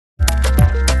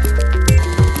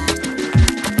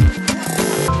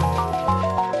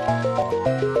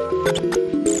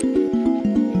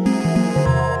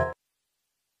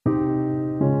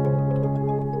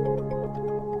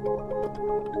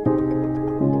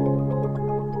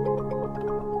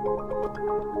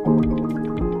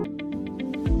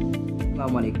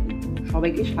আসসালামু আলাইকুম,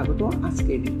 সবাইকে স্বাগত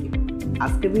আজকের ভিডিও।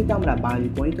 আজকের ভিডিওতে আমরা বাংলা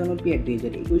গণিত অলিম্পিয়াড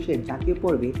 2021-এর জাতীয়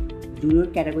পর্বে জুনিয়র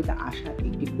ক্যাটাগরিতে আসা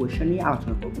একটি কোয়েশ্চেন নিয়ে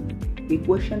আলোচনা করব। এই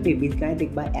কোয়েশ্চেনটি বীজগাণিতিক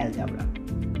বা অ্যালজাবরা।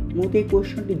 মূলত এই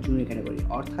কোয়েশ্চেনটি জুনিয়র ক্যাটাগরি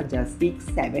অর্থাৎ যারা 6,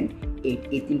 7, 8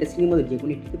 এই তিনটা শ্রেণীর মধ্যে যে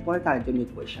কোনো একটিতে পড়ে তাদের জন্য এই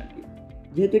কোয়েশ্চেনটি।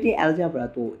 যেহেতু এটি অ্যালজাবরা,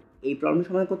 তো এই প্রবলেম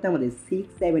সমাধান করতে আমাদের 6,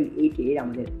 7, 8 এর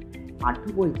আমাদের পাঠ্য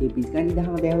বই যে বীজগাণিতিক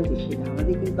ধারণা দেওয়া হয়েছে সেই ধারণা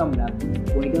দিয়ে কিন্তু আমরা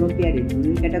গণিত অলিম্পিয়াডের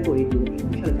জুনিয়র ক্যাটাগরি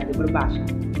 2021 সালে জাতীয় পর্বে আসা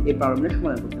এই প্রবলেমটা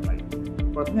সমাধান করতে পারি।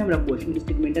 প্রথমে আমরা কোয়েশ্চেন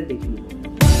স্টেটমেন্টটা দেখে নিব।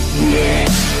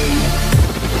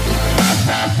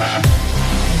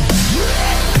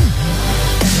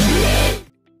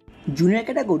 জুনিয়র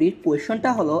ক্যাটাগরির কোয়েশ্চনটা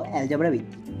হলো অ্যালজেব্রা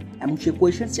ভিত্তিক এবং সেই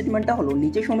কোয়েশ্চন স্টেটমেন্টটা হলো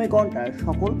নিচের সমীকরণটার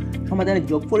সকল সমাধানের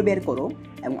যোগফল বের করো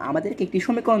এবং আমাদেরকে একটি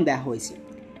সমীকরণ দেওয়া হয়েছে।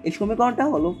 এই সমীকরণটা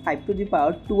হলো 5 to the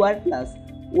power 2r plus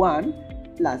 1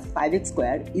 plus 5x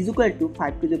square is equal to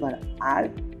 5 to the power r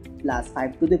plus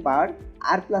 5 to the power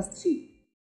r plus 3।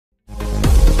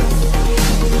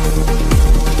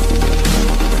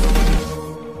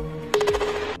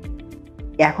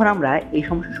 এখন আমরা এই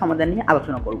সমস্যার সমাধান নিয়ে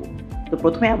আলোচনা করব। তো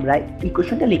প্রথমে আমরা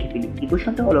ইকুয়েশনটা লিখে ফেলি।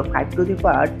 ইকুয়েশনটা হলো 5 to the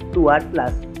power 2r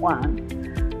plus 1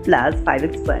 plus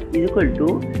 5x square is equal to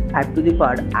 5 to the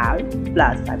power r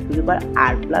plus 5 to the power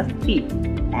r plus 3।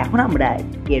 এখন আমরা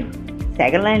এর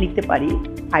সেকেন্ড লাইনে লিখতে পারি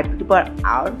 5 to the power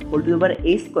r whole to the power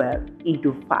a square into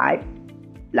 5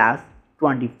 plus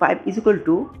 25 is equal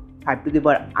to 5 to the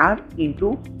power r into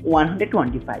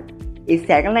 125। এই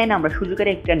second লাইনে আমরা সূচকের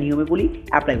একটা নিয়মে বলি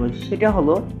অ্যাপ্লাই করি, সেটা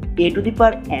হলো a to the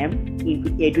power m into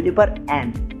a to the power n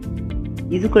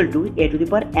is equal to a to the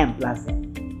power m plus n।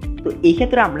 তো এই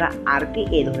ক্ষেত্রে আমরা r কে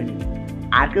a ধরে নিই।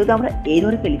 r কে যদি আমরা a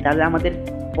ধরে ফেলি তাহলে আমাদের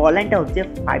পরের লাইনটা হচ্ছে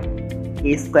 5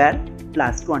 a square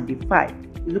plus 25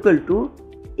 is equal to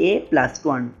a plus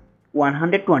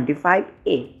 125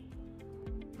 a।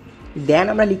 দেন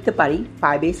আমরা লিখতে পারি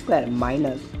 5a square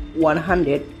minus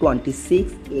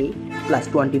 126a plus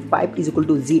 25 is equal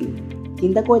to 0।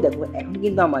 চিন্তা করে দেখো, এখন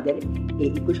কিন্তু আমাদের এই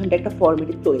ইকুয়েশনটা একটা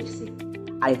ফরম্যাটে চলে এসেছে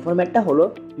আর এই ফরম্যাটটা হলো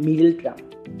মিডল টার্ম।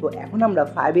 তো এখন আমরা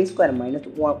 5a square minus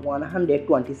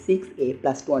 126a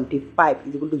plus 25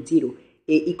 is equal to 0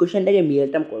 এই ইকুয়েশনটাকে মিডল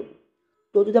টার্ম করব।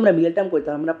 তো যদি আমরা মিডল টার্ম করি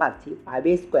তাহলে আমরা পাচ্ছি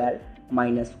 5a square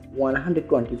minus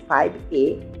 125a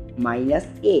minus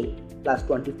a plus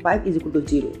 25 is equal to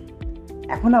 0।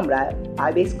 এখন আমরা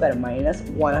 5a square minus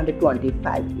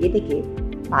 125 এ থেকে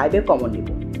 5a কমন নেব।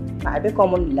 5a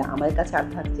কমন নিলে আমাদের কাছে আর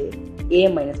থাকছে a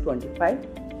minus 25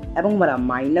 এবং আমরা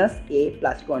minus a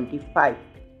plus 25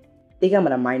 থেকে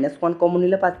আমরা minus 1 কমন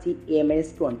নিলে পাচ্ছি a minus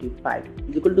 25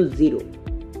 is equal to 0।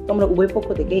 তো আমরা উভয় পক্ষ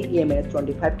থেকে a minus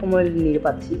 25 কমন নিলে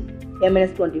পাচ্ছি a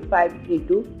minus 25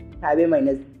 into 5a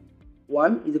minus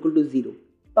 1 is equal to 0।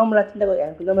 তো আমরা চিন্তা করি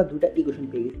এখন কিন্তু আমরা দুটো ইকুয়েশন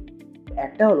পেয়ে গেছি।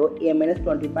 একটা হলো a minus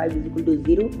 25 is equal to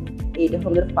 0, এইটা হলো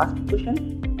আমাদের ফার্স্ট ইকুয়েশন,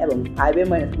 এবং 5a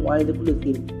minus 1 is equal to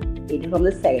 0 এইটা হলো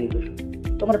আমাদের সেকেন্ড ইকুয়েশন।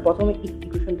 তো আমরা প্রথমে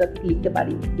ইকুয়েশনটা লিখতে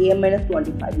পারি a minus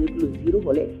 25 is equal to 0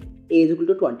 হলে a is equal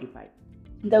to 25।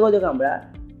 চিন্তা করে দেখো আমরা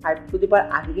 5 to the power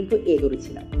r কিন্তু a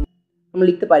ধরেছিলাম, আমরা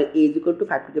লিখতে পারি a is equal to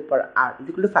 5 to the power r is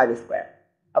equal to 5 square।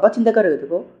 আবার চিন্তা করে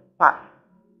দেখো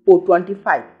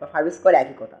 25 বা 5 স্কোয়ার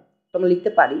একই কথা, তো আমরা লিখতে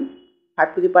পারি 5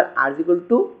 to the power r is equal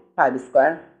to 5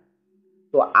 square.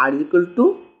 তো r is equal to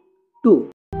 2।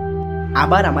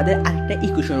 আবার আমাদের আরেকটা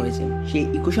ইকুয়েশন রয়েছে, সেই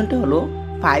ইকুয়েশনটা হলো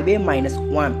 5a minus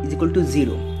 1 is equal to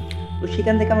 0। তো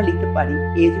সেখান থেকে আমরা লিখতে পারি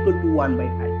a is equal to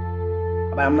 1/5।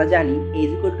 আবার আমরা জানি a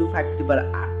is equal to 5 to the power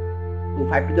r। তো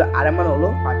 5 to the r এর মান হলো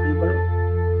 5 to the power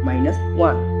minus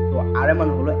 1। তো r এর মান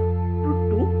হলো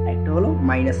 √2, একটা হলো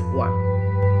 -1।